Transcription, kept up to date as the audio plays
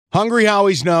Hungry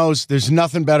Howie's knows there's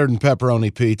nothing better than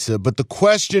pepperoni pizza, but the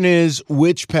question is,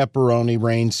 which pepperoni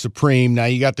reigns supreme? Now,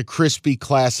 you got the crispy,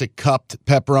 classic cupped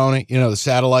pepperoni, the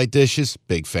satellite dishes,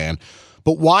 big fan.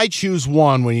 But why choose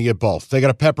one when you get both? They got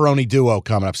a pepperoni duo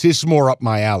coming up. See, this is more up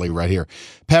my alley right here.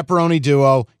 Pepperoni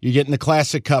duo, you're getting the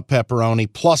classic cup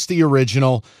pepperoni, plus the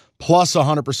original, plus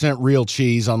 100% real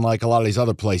cheese, unlike a lot of these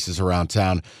other places around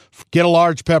town. Get a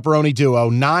large pepperoni duo,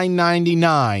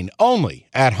 $9.99, only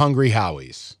at Hungry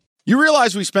Howie's. You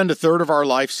realize we spend a third of our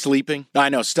life sleeping? I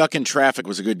know, stuck in traffic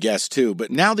was a good guess too, but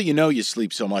now that you know you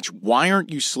sleep so much, why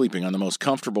aren't you sleeping on the most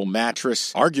comfortable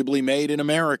mattress arguably made in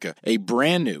America? A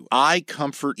brand new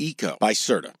iComfort Eco by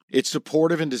Serta. It's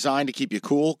supportive and designed to keep you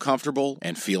cool, comfortable,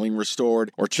 and feeling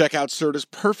restored. Or check out Serta's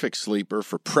Perfect Sleeper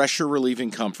for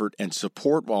pressure-relieving comfort and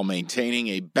support while maintaining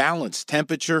a balanced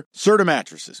temperature. Serta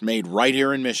mattresses made right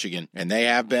here in Michigan, and they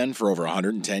have been for over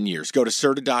 110 years. Go to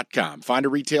Serta.com. Find a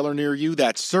retailer near you.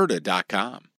 That's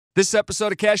Serta.com. This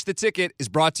episode of Cash the Ticket is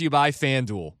brought to you by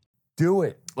FanDuel. Do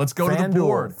it. Let's go to the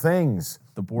board. Things.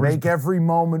 The board make every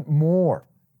moment more.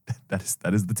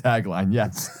 That is the tagline,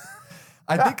 yes.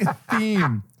 I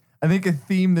think a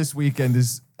theme this weekend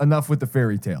is enough with the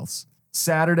fairy tales.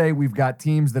 Saturday, we've got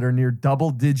teams that are near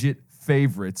double-digit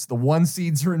favorites. The one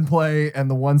seeds are in play, and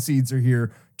the one seeds are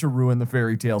here to ruin the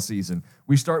fairy tale season.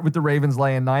 We start with the Ravens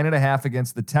laying 9.5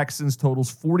 against the Texans,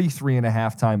 totals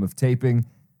 43.5 time of taping.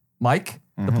 Mike,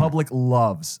 the public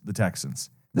loves the Texans.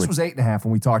 This was 8.5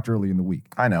 when we talked early in the week.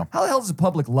 I know. How the hell does the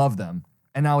public love them,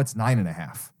 and now it's 9.5?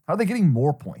 How are they getting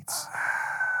more points?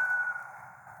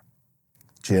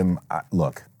 Jim,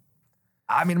 look.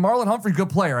 I mean, Marlon Humphrey's a good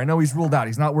player. I know he's ruled out.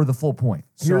 He's not worth the full point.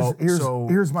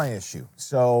 Here's my issue.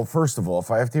 So, first of all,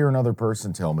 if I have to hear another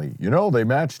person tell me, they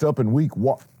matched up in week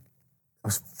 1. It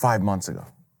was 5 months ago.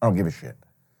 I don't give a shit.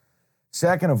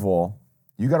 Second of all,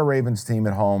 you got a Ravens team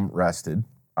at home rested.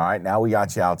 All right, now we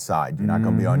got you outside. You're not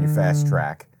going to be on your fast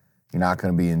track. You're not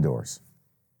going to be indoors.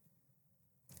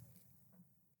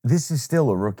 This is still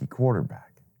a rookie quarterback.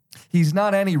 He's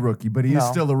not any rookie, but he is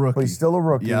still a rookie. But he's still a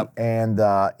rookie. Yep. And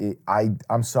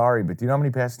I'm sorry, but do you know how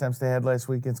many pass attempts they had last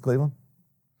week against Cleveland?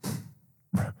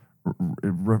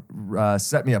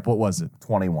 Set me up. What was it?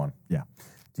 21. Yeah.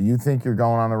 Do you think you're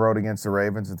going on the road against the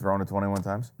Ravens and throwing it 21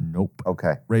 times? Nope.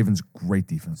 Okay. Ravens, great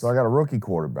defense. So I got a rookie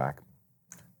quarterback.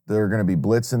 They're going to be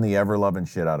blitzing the ever-loving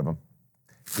shit out of him.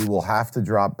 He will have to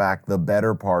drop back the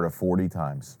better part of 40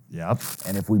 times. Yep.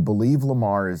 And if we believe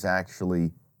Lamar is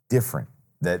actually different,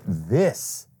 that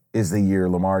this is the year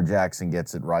Lamar Jackson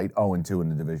gets it right, 0-2 in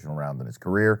the divisional round in his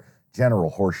career,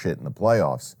 general horseshit in the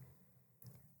playoffs.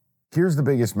 Here's the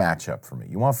biggest matchup for me.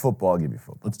 You want football, I'll give you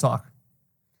football. Let's talk.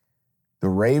 The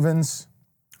Ravens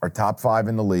are top 5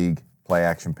 in the league, play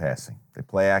action passing. They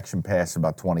play action pass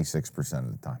about 26%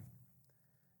 of the time.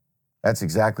 That's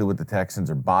exactly what the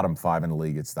Texans are bottom 5 in the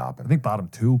league at stopping. I think bottom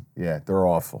 2. Yeah, they're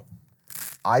awful.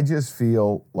 I just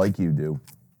feel like you do.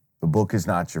 The book is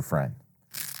not your friend.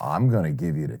 I'm going to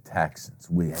give you the Texans.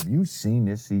 Have you seen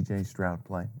this C.J. Stroud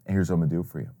play? And here's what I'm going to do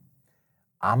for you.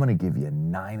 I'm going to give you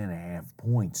 9.5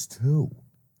 points, too.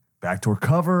 Backdoor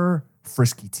cover,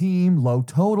 frisky team, low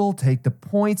total, take the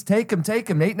points, take them.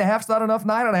 8.5's not enough,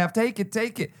 9.5,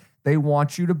 take it. They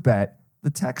want you to bet the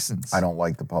Texans. I don't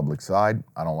like the public side.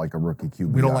 I don't like a rookie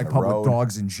QB. We don't like public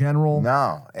dogs in general.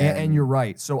 No. And you're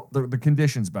right. So the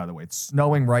conditions, by the way, it's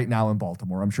snowing right now in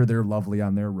Baltimore. I'm sure they're lovely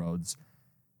on their roads.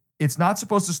 It's not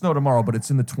supposed to snow tomorrow, but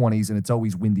it's in the 20s, and it's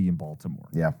always windy in Baltimore.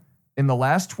 Yeah. In the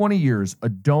last 20 years, a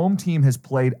dome team has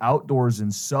played outdoors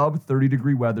in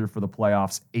sub-30-degree weather for the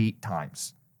playoffs 8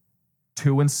 times.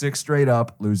 2 and 6 straight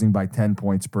up, losing by 10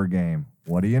 points per game.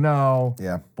 What do you know?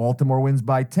 Yeah. Baltimore wins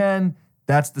by 10.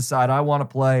 That's the side I want to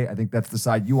play. I think that's the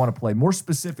side you want to play. More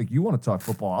specific, you want to talk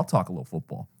football. I'll talk a little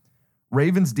football.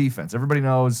 Ravens defense. Everybody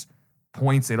knows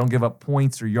points. They don't give up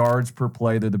points or yards per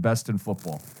play. They're the best in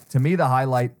football. To me, the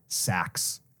highlight,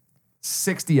 sacks.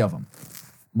 60 of them.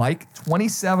 Mike,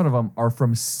 27 of them are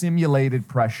from simulated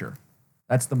pressure.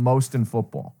 That's the most in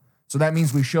football. So that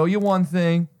means we show you one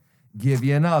thing, give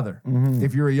you another. Mm-hmm.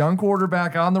 If you're a young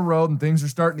quarterback on the road and things are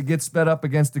starting to get sped up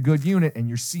against a good unit and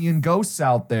you're seeing ghosts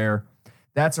out there,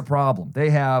 that's a problem. They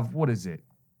have,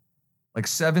 like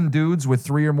 7 dudes with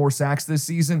 3 or more sacks this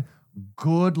season.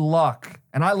 Good luck.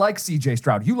 And I like C.J.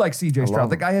 Stroud. You like C.J. Stroud.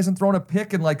 The guy hasn't thrown a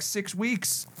pick in like 6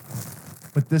 weeks.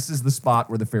 But this is the spot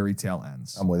where the fairy tale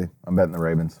ends. I'm with you. I'm betting the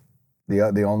Ravens.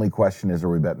 The only question is, are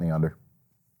we betting the under?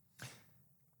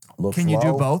 Can you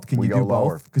do both? Can you do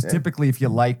both? Because typically if you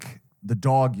like the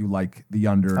dog, you like the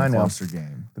under in a closer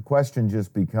game. The question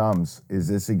just becomes, is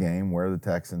this a game where the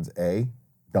Texans, A,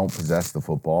 don't possess the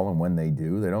football, and when they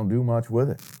do, they don't do much with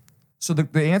it? So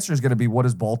the answer is going to be, what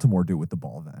does Baltimore do with the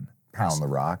ball then? Pound the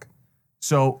rock.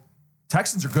 So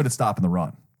Texans are good at stopping the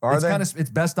run. Are they? It's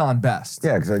best on best.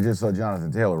 Yeah, because I just saw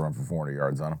Jonathan Taylor run for 400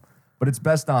 yards on him. But it's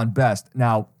best on best.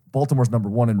 Now, Baltimore's number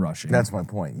 1 in rushing. That's my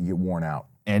point. You get worn out.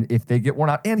 And if they get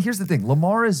worn out, and here's the thing,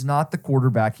 Lamar is not the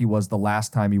quarterback he was the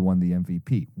last time he won the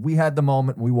MVP. We had the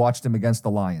moment when we watched him against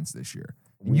the Lions this year.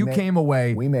 And came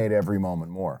away. We made every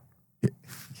moment more.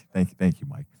 Thank you,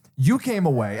 Mike. You came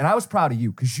away, and I was proud of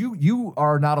you because you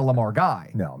are not a Lamar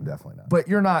guy. No, I'm definitely not. But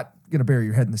you're not going to bury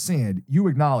your head in the sand. You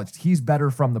acknowledged he's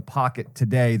better from the pocket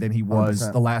today than he was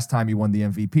 100%. the last time he won the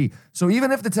MVP. So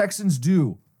even if the Texans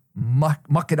do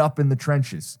muck it up in the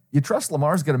trenches, you trust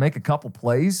Lamar's going to make a couple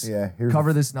plays,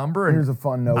 cover this number. And here's a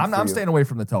fun note. I'm staying away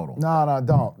from the total. No,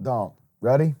 don't.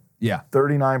 Ready? Yeah.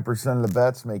 39% of the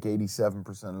bets make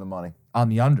 87% of the money. On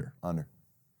the under. Under.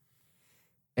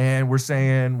 And we're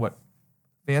saying, what?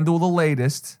 FanDuel, the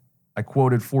latest, I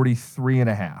quoted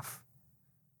 43.5. Is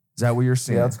that what you're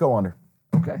saying? Yeah, let's go under.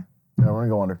 Okay. Yeah, we're going to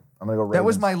go under. I'm going to go Ravens. That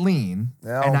was my lean.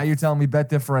 Yeah, and now you're telling me bet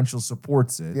differential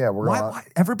supports it. Yeah, we're going why?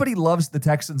 Everybody loves the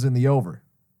Texans in the over.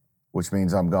 Which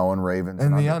means I'm going Ravens.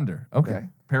 And the under. Okay. Yeah.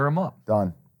 Pair them up.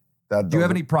 Done. Do you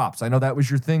have any props? I know that was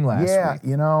your thing last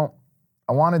week. Yeah,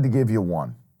 I wanted to give you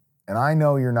one. And I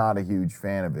know you're not a huge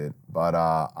fan of it, but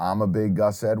I'm a big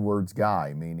Gus Edwards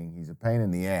guy, meaning he's a pain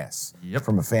in the ass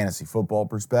from a fantasy football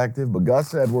perspective. But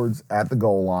Gus Edwards at the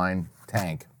goal line,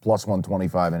 tank, plus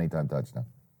 125 anytime touchdown.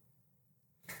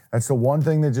 That's the one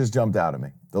thing that just jumped out at me.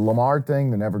 The Lamar thing,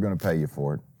 they're never going to pay you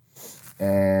for it.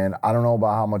 And I don't know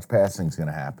about how much passing is going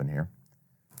to happen here.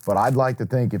 But I'd like to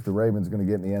think if the Ravens are going to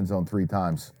get in the end zone 3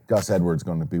 times, Gus Edwards is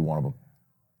going to be one of them.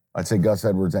 I'd say Gus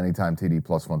Edwards anytime TD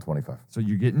plus 125. So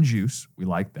you're getting juice. We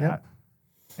like that. Yep.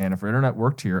 And if our internet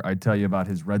worked here, I'd tell you about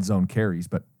his red zone carries,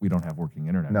 but we don't have working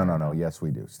internet. No. Yes,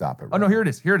 we do. Stop it. Oh, no, here it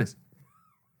is.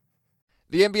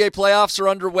 The NBA playoffs are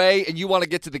underway, and you want to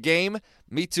get to the game?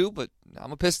 Me too, but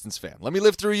I'm a Pistons fan. Let me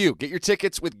live through you. Get your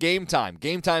tickets with Game Time.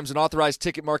 Game Time's an authorized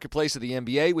ticket marketplace of the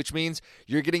NBA, which means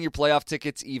you're getting your playoff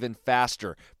tickets even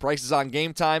faster. Prices on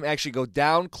Game Time actually go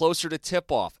down closer to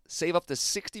tip-off. Save up to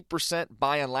 60%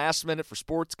 buying last minute for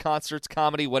sports, concerts,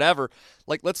 comedy, whatever.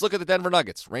 Like, let's look at the Denver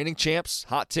Nuggets. Reigning champs,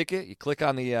 hot ticket. You click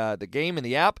on the game in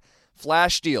the app.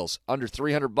 Flash deals under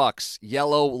 $300.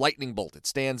 Yellow lightning bolt, it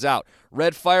stands out.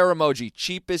 Red fire emoji,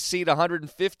 cheapest seat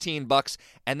 $115,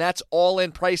 and that's all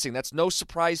in pricing. That's no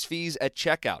surprise fees at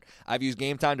checkout. I've used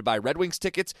Game Time to buy Red Wings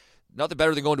tickets. Nothing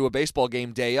better than going to a baseball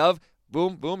game day of.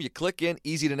 Boom, boom, you click in,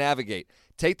 easy to navigate.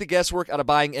 Take the guesswork out of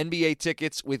buying NBA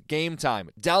tickets with Game Time.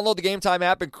 Download the Game Time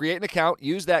app and create an account.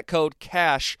 Use that code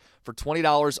CASH for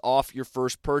 $20 off your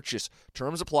first purchase.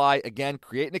 Terms apply. Again,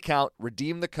 create an account,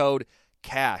 redeem the code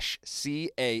CASH,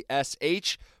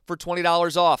 CASH, for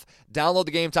 $20 off. Download the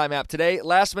Game Time app today.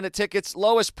 Last minute tickets,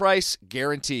 lowest price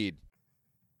guaranteed.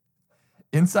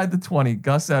 Inside the 20,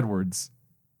 Gus Edwards.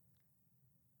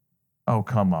 Oh,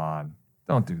 come on.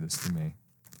 Don't do this to me.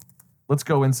 Let's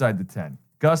go inside the 10.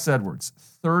 Gus Edwards,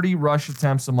 30 rush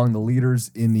attempts among the leaders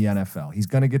in the NFL. He's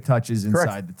going to get touches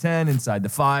inside the 10, inside the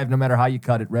 5, no matter how you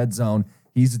cut it, red zone.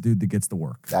 He's the dude that gets the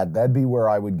work. That'd be where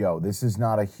I would go. This is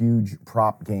not a huge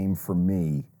prop game for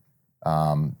me.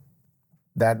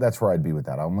 That's where I'd be with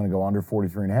that. I'm going to go under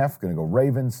 43.5. Going to go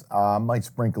Ravens. Might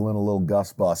sprinkle in a little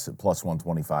Gus bus at plus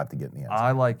 125 to get in the end zone.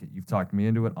 I like it. You've talked me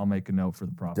into it. I'll make a note for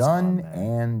the props. Done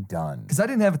and done. Because I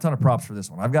didn't have a ton of props for this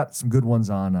one. I've got some good ones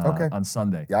on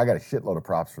Sunday. Yeah, I got a shitload of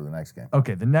props for the next game.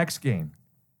 Okay, the next game.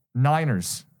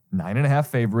 Niners, 9.5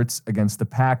 favorites against the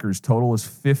Packers. Total is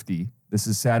 50. This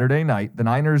is Saturday night. The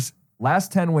Niners'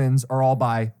 last 10 wins are all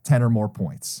by 10 or more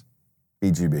points.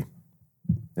 BGB.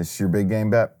 This is your big game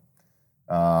bet.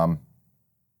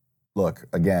 Look,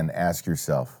 again, ask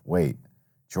yourself, wait,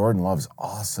 Jordan Love's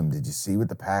awesome. Did you see what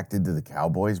the Pack did to the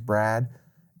Cowboys, Brad?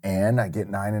 And I get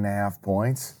 9.5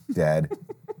 points? Dead.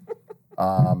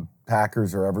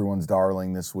 Packers are everyone's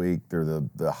darling this week. They're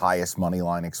the highest money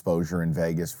line exposure in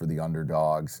Vegas for the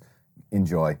underdogs.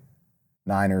 Enjoy.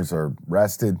 Niners are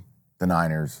rested. The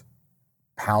Niners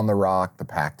pound the rock. The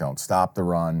Pack don't stop the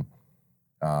run.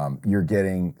 You're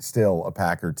getting still a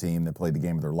Packer team that played the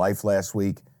game of their life last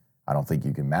week. I don't think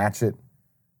you can match it.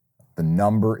 The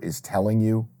number is telling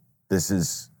you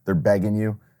they're begging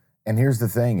you. And here's the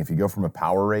thing. If you go from a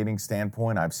power rating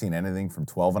standpoint, I've seen anything from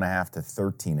 12.5 to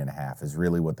 13.5 is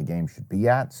really what the game should be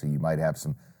at. So you might have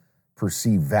some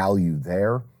perceived value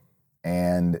there.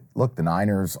 And look, the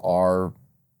Niners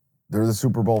they're the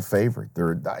Super Bowl favorite.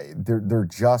 They're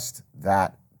just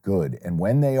that good. And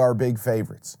when they are big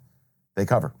favorites, they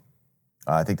cover.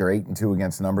 I think they're 8-2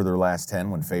 against the number of their last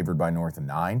 10 when favored by north of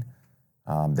 9.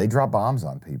 They drop bombs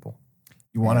on people.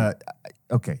 You want to,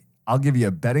 okay, I'll give you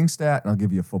a betting stat and I'll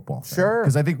give you a football stat. Sure.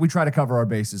 Because I think we try to cover our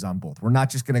bases on both. We're not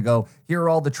just going to go, here are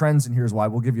all the trends and here's why.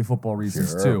 We'll give you football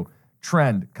reasons too.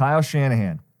 Trend, Kyle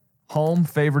Shanahan, home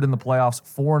favored in the playoffs,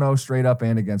 4-0 straight up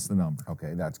and against the number.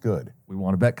 Okay, that's good. We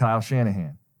want to bet Kyle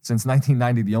Shanahan. Since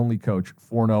 1990, the only coach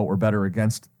 4-0 or better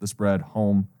against the spread,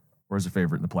 home, or as a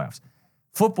favorite in the playoffs.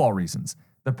 Football reasons.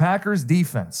 The Packers'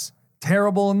 defense,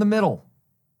 terrible in the middle.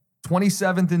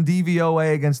 27th in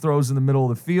DVOA against throws in the middle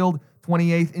of the field.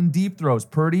 28th in deep throws.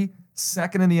 Purdy,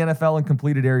 second in the NFL in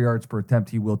completed air yards per attempt.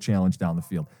 He will challenge down the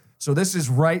field. So this is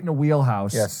right in a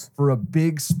wheelhouse for a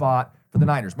big spot for the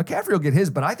Niners. McCaffrey will get his,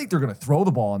 but I think they're going to throw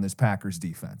the ball on this Packers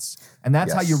defense. And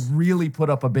that's how you really put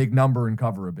up a big number and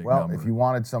cover a big number. Well, if you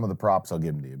wanted some of the props, I'll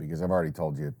give them to you because I've already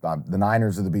told you. The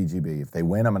Niners are the BGB. If they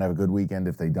win, I'm going to have a good weekend.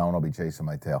 If they don't, I'll be chasing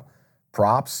my tail.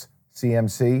 Props,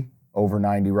 CMC, over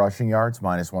 90 rushing yards,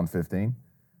 minus 115.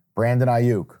 Brandon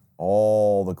Ayuk,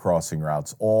 all the crossing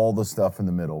routes, all the stuff in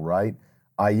the middle, right?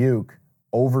 Ayuk,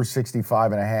 over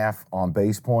 65.5 on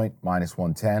base point, minus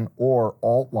 110. Or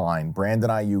alt line, Brandon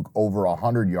Ayuk, over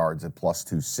 100 yards at plus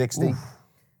 260. Oof.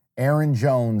 Aaron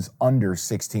Jones, under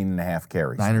 16.5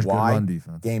 carries. Niners good run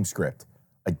defense. Game script.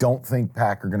 I don't think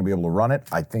Pack are going to be able to run it.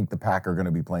 I think the Pack are going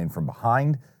to be playing from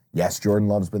behind. Yes, Jordan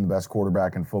Love's been the best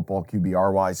quarterback in football,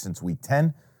 QBR-wise, since week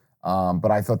 10.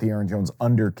 But I thought the Aaron Jones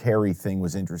under carry thing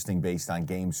was interesting based on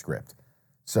game script.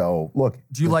 So, look.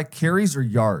 Do you like carries or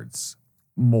yards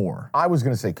more? I was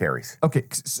going to say carries. Okay,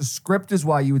 so script is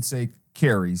why you would say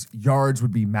carries. Yards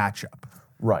would be matchup.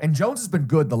 Right. And Jones has been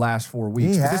good the last 4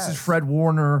 weeks. But this is Fred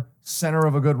Warner, center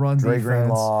of a good run defense.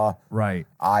 Greenlaw. Right.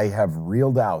 I have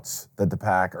real doubts that the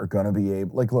Pack are going to be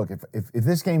able. Like, look, if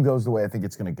this game goes the way I think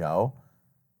it's going to go,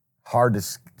 hard to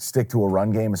stick to a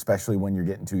run game, especially when you're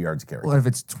getting 2 yards a carry. Well, if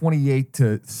it's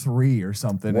 28-3 or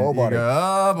something, Whoa, you buddy. go,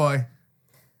 oh boy.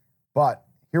 But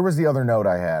here was the other note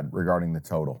I had regarding the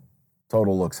total.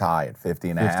 Total looks high at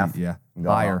 50.5. Yeah,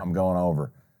 higher. I'm going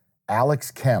over.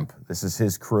 Alex Kemp, this is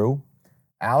his crew.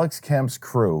 Alex Kemp's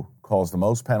crew calls the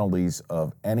most penalties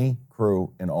of any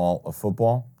crew in all of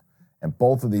football, and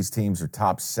both of these teams are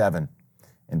top 7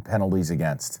 in penalties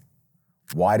against.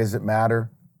 Why does it matter?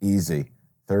 Easy.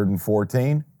 3rd and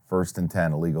 14, 1st and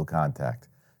 10, illegal contact.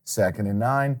 2nd and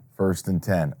 9, 1st and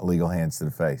 10, illegal hands to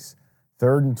the face.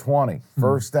 3rd and 20,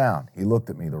 first down. He looked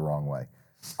at me the wrong way.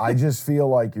 I just feel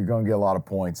like you're going to get a lot of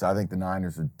points. I think the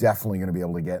Niners are definitely going to be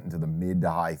able to get into the mid to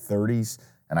high 30s,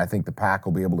 and I think the Pack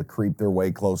will be able to creep their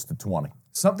way close to 20.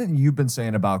 Something you've been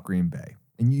saying about Green Bay,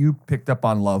 and you picked up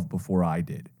on Love before I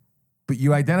did, but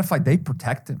you identified they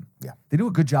protect him. Yeah. They do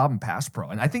a good job in pass pro,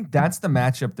 and I think that's the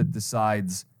matchup that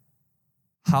decides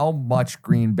how much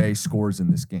Green Bay scores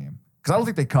in this game. Because I don't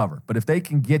think they cover, but if they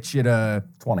can get you to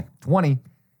 20,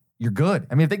 you're good.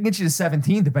 I mean, if they can get you to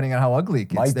 17, depending on how ugly it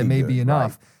gets, that may be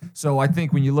enough. Right. So I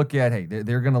think when you look at, hey,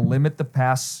 they're going to limit the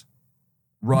pass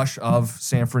rush of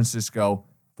San Francisco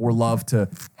for Love to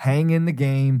hang in the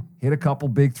game, hit a couple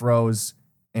big throws,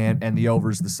 and the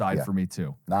over's the side for me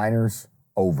too. Niners,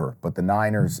 over, but the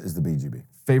Niners is the BGB.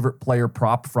 Favorite player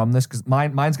prop from this? Because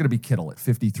mine's going to be Kittle at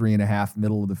 53.5,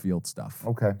 middle of the field stuff.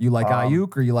 Okay. You like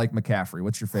Ayuk or you like McCaffrey?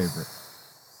 What's your favorite?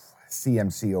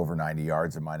 CMC over 90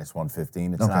 yards at minus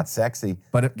 115. It's not sexy.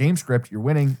 But at game script, you're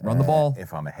winning. Run the ball.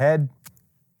 If I'm ahead,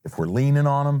 if we're leaning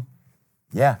on them,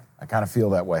 yeah, I kind of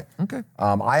feel that way. Okay.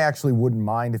 I actually wouldn't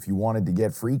mind if you wanted to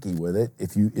get freaky with it,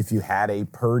 if you had a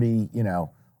Purdy,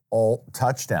 all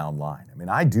touchdown line. I mean,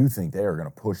 I do think they are going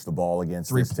to push the ball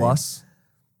against 3 this plus. team.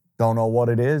 Don't know what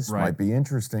it is. Right. Might be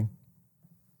interesting.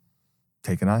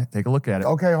 Take a look at it.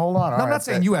 Okay, hold on. No, I'm not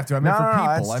saying you have to. I mean,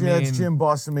 for people. That's Jim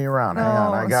busting me around. Hang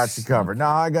on, I got you covered. No,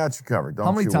 I got you covered. Don't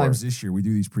How many you times worry. this year we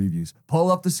do these previews?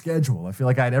 Pull up the schedule. I feel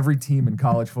like I had every team in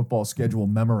college football schedule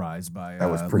memorized by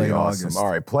That was pretty late awesome. August. All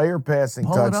right, player passing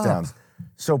Pull it touchdowns.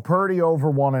 So Purdy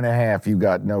over 1.5, you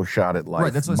got no shot at life.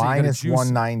 Right, that's what I'm saying. Minus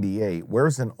 198.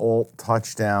 Where's an alt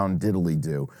touchdown diddly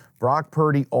do? Brock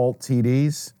Purdy alt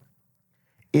TDs.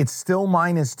 It's still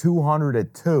minus 200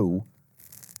 at 2.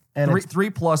 And 3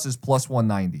 plus is plus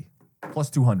 190. Plus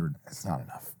 200. It's not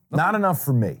enough. Not enough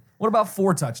for me. What about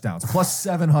 4 touchdowns? Plus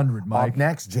 700, Mike. Up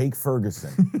next, Jake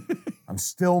Ferguson. I'm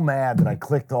still mad that I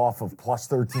clicked off of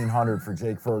plus 1,300 for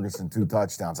Jake Ferguson, 2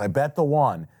 touchdowns. I bet the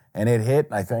one, and it hit,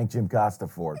 and I thank Jim Costa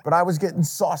for it. But I was getting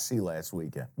saucy last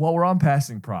weekend. Well, we're on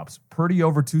passing props. Purdy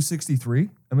over 263.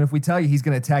 I mean, if we tell you he's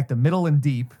going to attack the middle and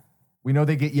deep, we know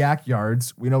they get yak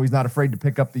yards. We know he's not afraid to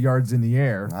pick up the yards in the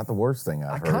air. Not the worst thing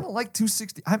I've heard. I kind of like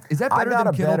 260. Is that better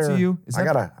than Kittle to you? I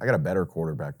got a better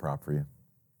quarterback prop for you.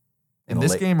 In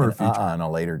this game or future? In a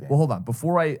later game. Well, hold on.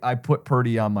 Before I put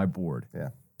Purdy on my board, yeah.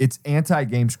 It's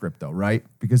anti-game script, though, right?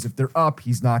 Because if they're up,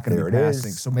 he's not going to be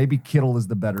passing. So maybe Kittle is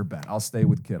the better bet. I'll stay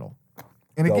with Kittle.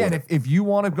 And again, if you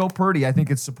want to go Purdy, I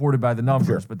think it's supported by the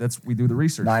numbers, but we do the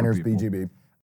research. Niners, BGB.